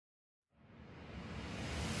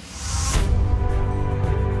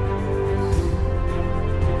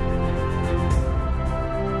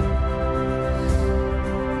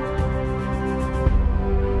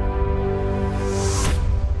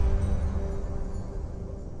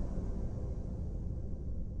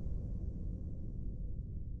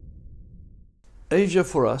Asia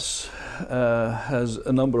for us has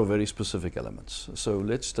a number of very specific elements. So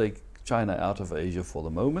let's take China out of Asia for the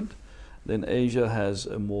moment. Then Asia has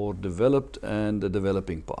a more developed and a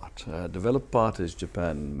developing part. Developed part is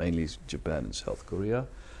Japan, mainly Japan and South Korea.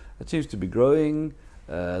 It seems to be growing.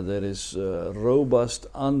 There is robust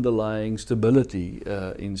underlying stability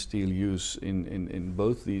in steel use in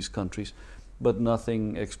both these countries, but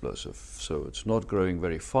nothing explosive. So it's not growing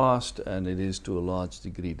very fast, and it is to a large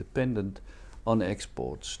degree dependent on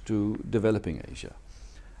exports to developing Asia.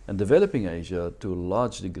 And developing Asia to a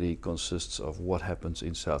large degree consists of what happens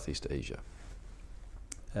in Southeast Asia.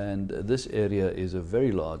 And this area is a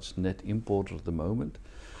very large net importer at the moment,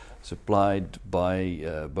 supplied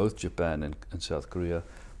by both Japan and South Korea,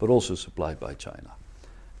 but also supplied by China.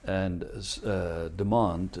 And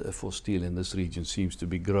demand for steel in this region seems to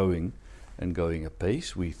be growing and going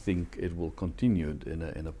apace. We think it will continue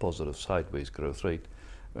in a positive sideways growth rate,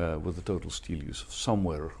 with a total steel use of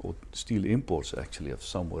somewhere, or steel imports actually, of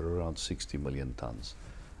somewhere around 60 million tons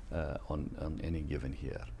on any given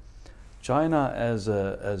year. China as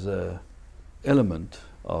a element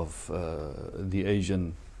of the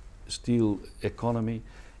Asian steel economy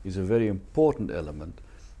is a very important element,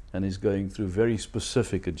 and is going through very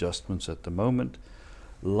specific adjustments at the moment,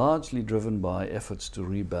 largely driven by efforts to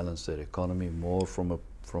rebalance their economy more from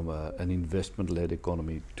an investment-led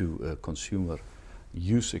economy to a consumer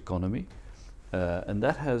use economy, and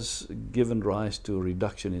that has given rise to a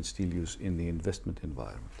reduction in steel use in the investment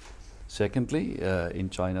environment. Secondly, in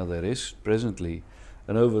China there is presently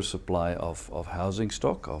an oversupply of housing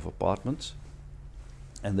stock, of apartments,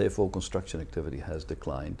 and therefore construction activity has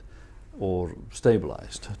declined or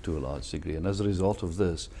stabilized to a large degree. And as a result of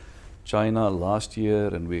this, China last year,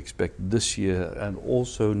 and we expect this year and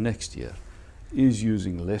also next year, is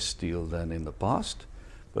using less steel than in the past.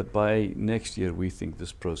 But by next year, we think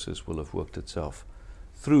this process will have worked itself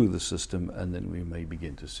through the system, and then we may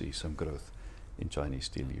begin to see some growth in Chinese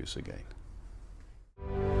steel use again.